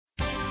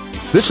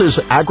This is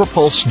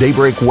AgriPulse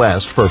Daybreak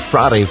West for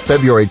Friday,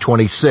 February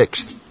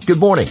 26th. Good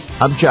morning.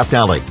 I'm Jeff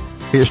Daly.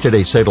 Here's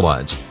today's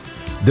headlines.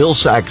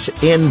 Vilsack's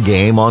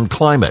endgame on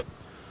climate.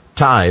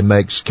 Ty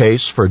makes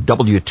case for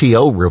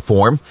WTO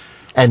reform.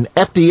 And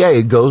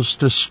FDA goes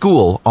to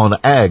school on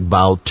ag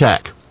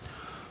biotech.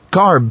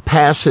 CARB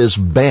passes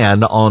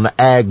ban on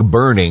ag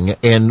burning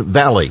in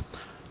Valley.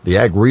 The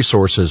Ag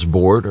Resources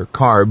Board, or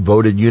CARB,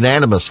 voted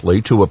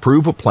unanimously to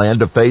approve a plan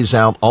to phase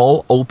out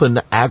all open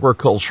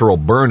agricultural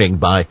burning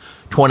by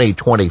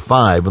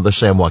 2025 in the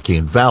San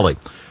Joaquin Valley.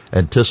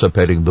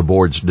 Anticipating the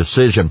board's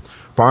decision,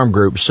 farm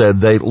groups said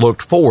they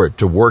looked forward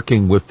to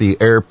working with the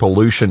Air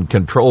Pollution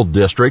Control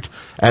District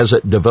as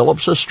it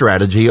develops a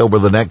strategy over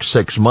the next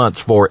 6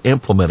 months for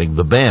implementing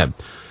the ban.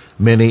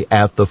 Many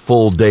at the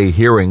full-day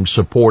hearing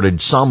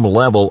supported some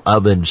level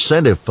of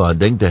incentive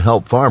funding to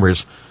help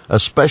farmers,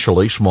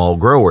 especially small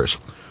growers.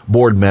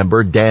 Board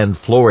member Dan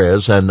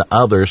Flores and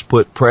others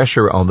put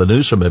pressure on the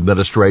Newsom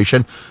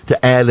administration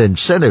to add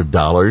incentive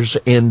dollars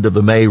into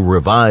the May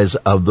revise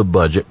of the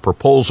budget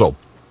proposal.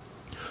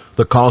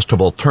 The cost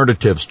of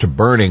alternatives to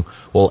burning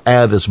will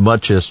add as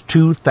much as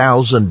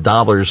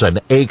 $2,000 an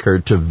acre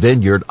to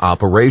vineyard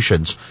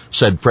operations,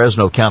 said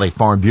Fresno County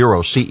Farm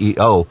Bureau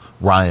CEO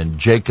Ryan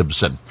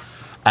Jacobson.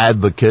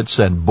 Advocates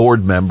and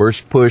board members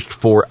pushed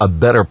for a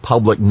better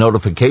public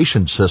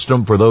notification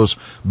system for those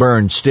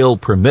burns still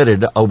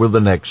permitted over the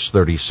next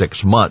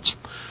 36 months.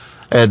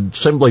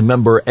 Assembly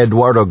member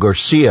Eduardo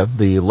Garcia,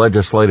 the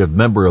legislative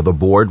member of the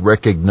board,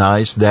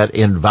 recognized that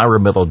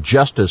environmental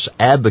justice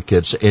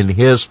advocates in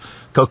his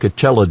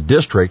Coachella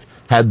district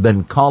had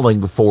been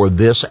calling for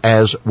this,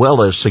 as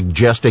well as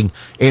suggesting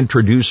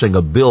introducing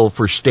a bill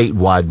for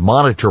statewide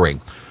monitoring.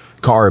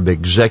 CARB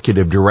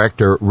Executive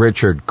Director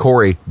Richard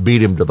Corey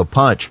beat him to the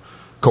punch.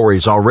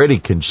 Corey's already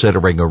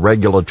considering a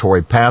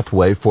regulatory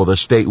pathway for the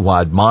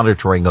statewide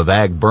monitoring of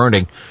ag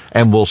burning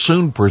and will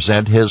soon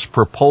present his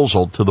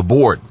proposal to the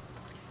board.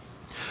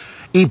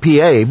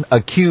 EPA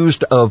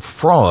accused of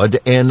fraud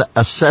in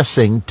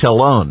assessing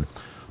Talon.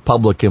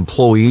 Public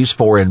Employees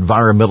for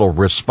Environmental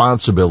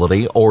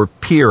Responsibility, or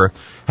PEER,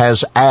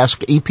 has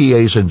asked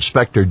EPA's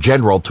Inspector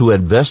General to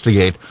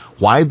investigate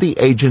why the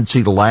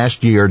agency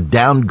last year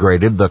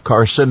downgraded the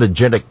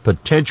carcinogenic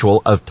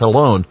potential of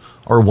Talon,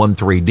 or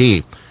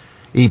 1,3-D.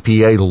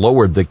 EPA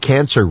lowered the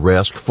cancer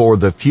risk for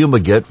the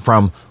fumigate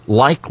from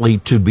likely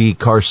to be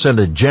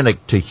carcinogenic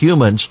to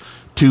humans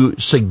to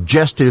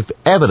suggestive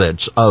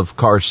evidence of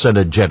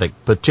carcinogenic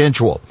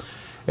potential.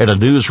 In a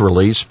news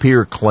release,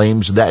 PEER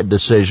claims that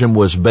decision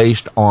was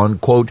based on,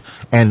 quote,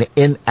 an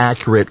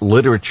inaccurate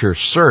literature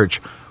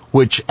search,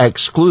 which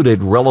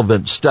excluded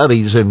relevant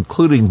studies,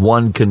 including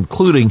one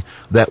concluding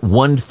that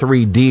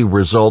 1,3-D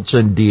results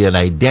in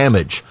DNA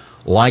damage,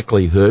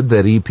 likelihood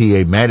that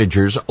EPA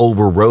managers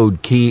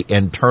overrode key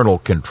internal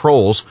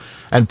controls,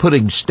 and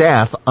putting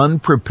staff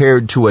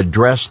unprepared to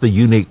address the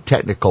unique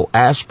technical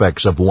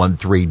aspects of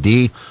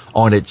 1,3-D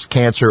on its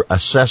Cancer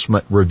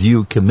Assessment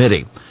Review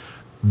Committee.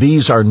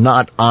 These are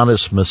not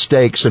honest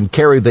mistakes and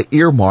carry the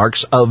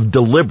earmarks of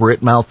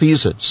deliberate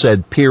malfeasance,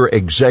 said PEER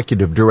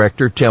Executive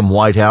Director Tim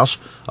Whitehouse,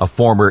 a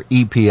former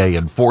EPA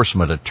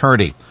enforcement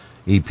attorney.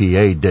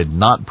 EPA did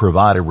not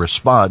provide a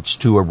response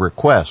to a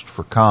request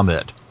for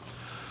comment.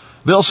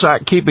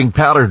 Vilsack keeping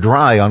powder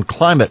dry on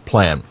climate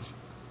plan.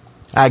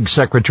 Ag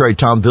Secretary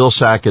Tom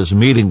Vilsack is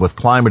meeting with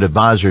climate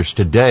advisors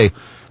today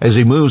as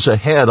he moves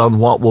ahead on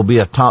what will be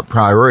a top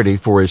priority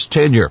for his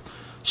tenure.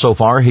 So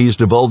far, he's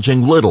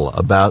divulging little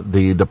about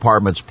the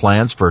department's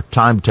plans for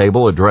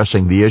timetable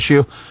addressing the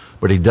issue,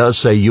 but he does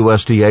say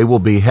USDA will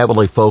be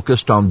heavily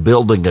focused on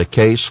building a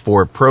case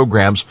for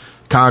programs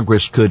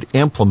Congress could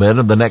implement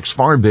in the next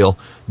farm bill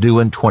due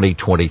in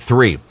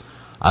 2023.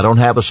 I don't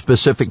have a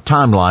specific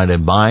timeline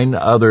in mind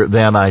other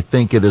than I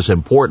think it is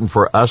important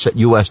for us at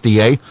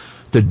USDA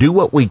to do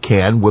what we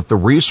can with the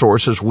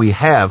resources we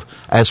have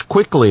as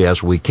quickly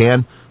as we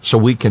can so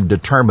we can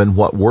determine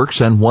what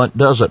works and what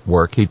doesn't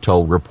work, he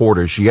told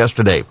reporters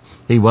yesterday.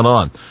 He went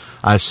on,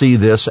 I see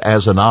this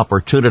as an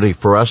opportunity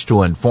for us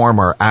to inform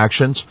our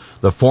actions,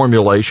 the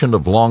formulation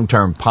of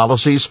long-term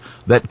policies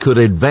that could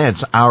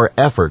advance our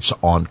efforts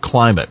on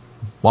climate.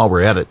 While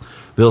we're at it,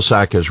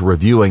 Vilsack is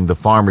reviewing the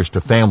Farmers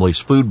to Families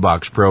Food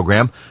Box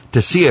program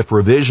to see if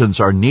revisions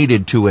are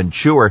needed to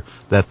ensure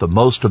that the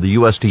most of the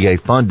USDA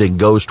funding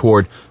goes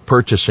toward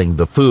purchasing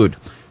the food.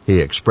 He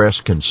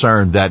expressed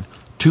concern that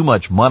too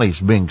much money is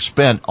being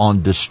spent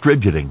on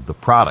distributing the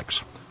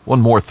products.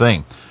 One more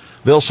thing.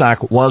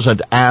 Vilsack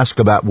wasn't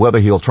asked about whether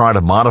he'll try to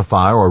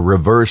modify or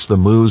reverse the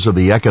moves of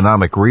the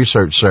Economic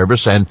Research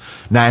Service and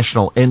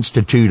National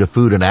Institute of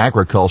Food and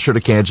Agriculture to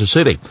Kansas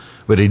City,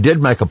 but he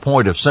did make a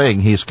point of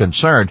saying he's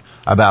concerned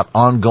about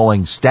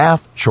ongoing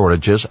staff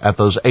shortages at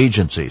those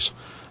agencies.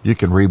 You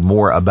can read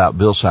more about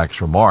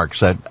Vilsack's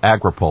remarks at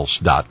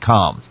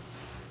agripulse.com.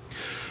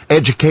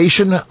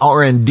 Education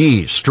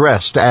R&D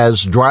stressed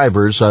as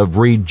drivers of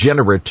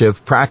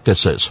regenerative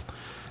practices.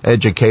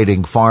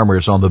 educating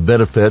farmers on the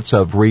benefits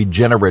of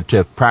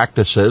regenerative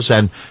practices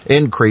and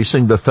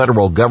increasing the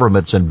federal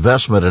government's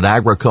investment in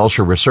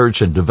agriculture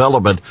research and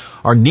development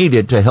are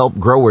needed to help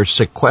growers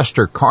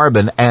sequester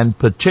carbon and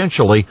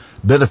potentially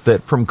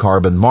benefit from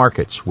carbon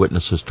markets,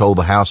 witnesses told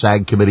the House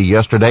Ag Committee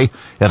yesterday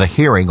at a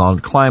hearing on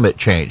climate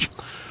change.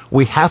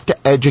 We have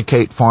to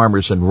educate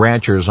farmers and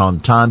ranchers on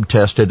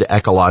time-tested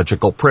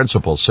ecological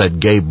principles,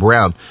 said Gabe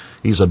Brown.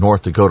 He's a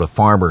North Dakota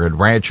farmer and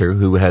rancher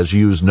who has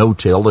used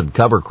no-till and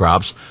cover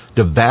crops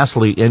to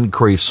vastly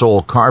increase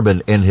soil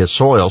carbon in his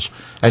soils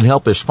and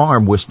help his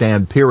farm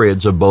withstand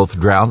periods of both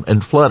drought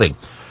and flooding.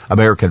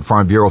 American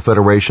Farm Bureau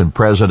Federation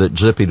President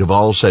Zippy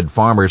Duvall said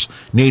farmers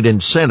need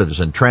incentives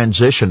in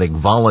transitioning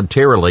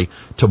voluntarily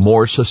to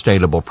more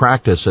sustainable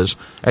practices,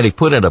 and he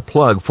put in a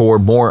plug for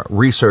more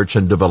research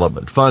and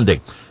development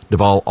funding.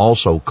 Duvall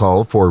also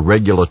called for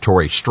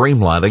regulatory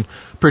streamlining,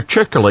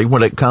 particularly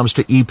when it comes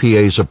to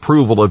EPA's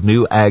approval of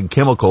new ag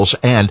chemicals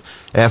and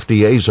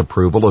FDA's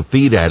approval of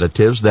feed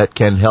additives that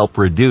can help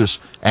reduce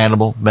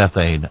animal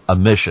methane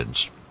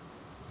emissions.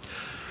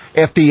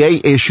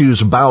 FDA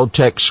issues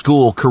biotech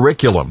school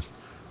curriculum.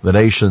 The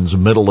nation's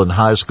middle and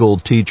high school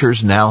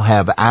teachers now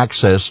have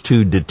access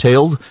to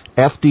detailed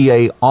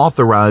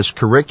FDA-authorized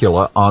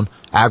curricula on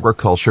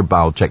agriculture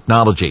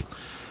biotechnology.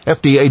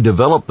 FDA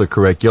developed the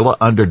curricula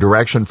under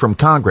direction from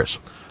Congress.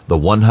 The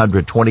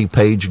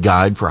 120-page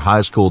guide for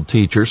high school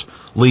teachers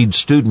leads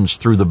students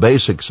through the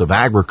basics of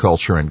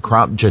agriculture and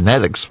crop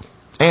genetics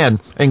and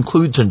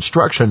includes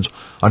instructions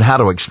on how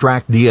to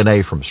extract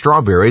DNA from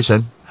strawberries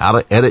and how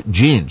to edit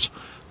genes.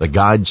 The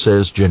guide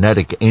says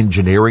genetic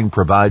engineering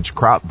provides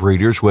crop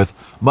breeders with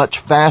much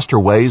faster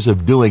ways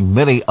of doing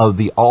many of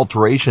the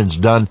alterations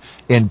done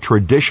in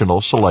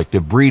traditional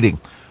selective breeding.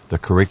 The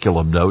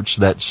curriculum notes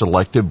that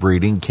selective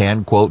breeding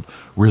can, quote,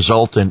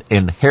 result in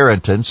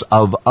inheritance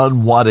of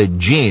unwanted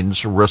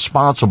genes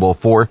responsible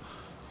for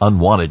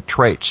unwanted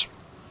traits.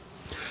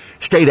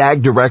 State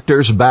ag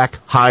directors back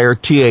higher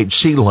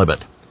THC limit.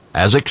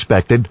 As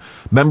expected,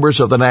 members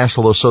of the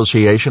National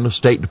Association of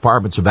State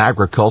Departments of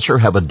Agriculture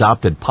have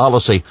adopted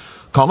policy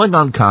calling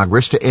on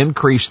Congress to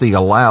increase the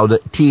allowed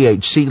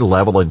THC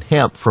level in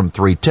hemp from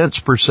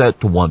 0.3%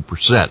 to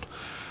 1%.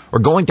 We're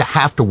going to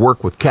have to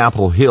work with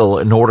Capitol Hill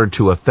in order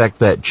to effect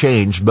that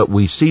change, but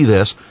we see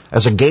this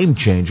as a game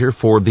changer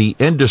for the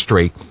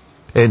industry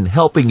in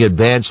helping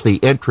advance the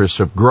interests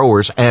of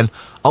growers and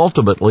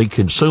ultimately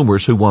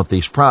consumers who want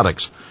these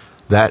products.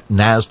 That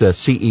NASDA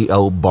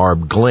CEO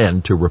Barb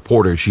Glenn to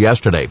reporters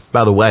yesterday.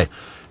 By the way,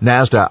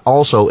 NASDA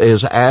also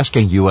is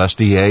asking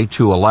USDA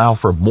to allow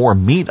for more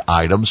meat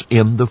items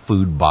in the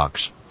food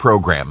box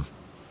program.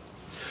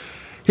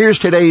 Here's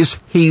today's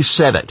He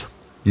Said It.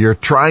 You're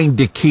trying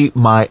to keep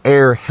my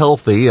air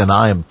healthy, and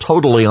I am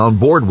totally on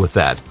board with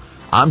that.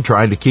 I'm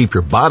trying to keep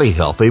your body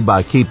healthy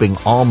by keeping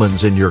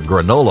almonds in your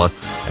granola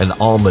and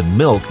almond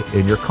milk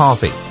in your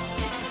coffee.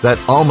 That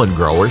almond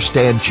grower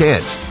Stan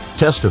Chance,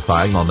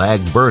 testifying on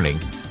ag burning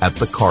at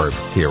the CARB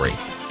hearing.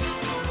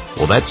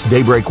 Well, that's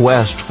Daybreak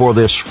West for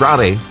this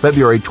Friday,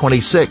 February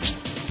 26th.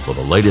 For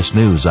the latest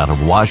news out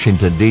of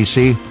Washington,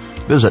 D.C.,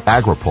 visit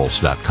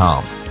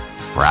agripulse.com.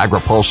 For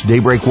AgriPulse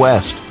Daybreak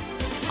West,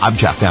 I'm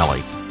Jeff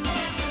Alley.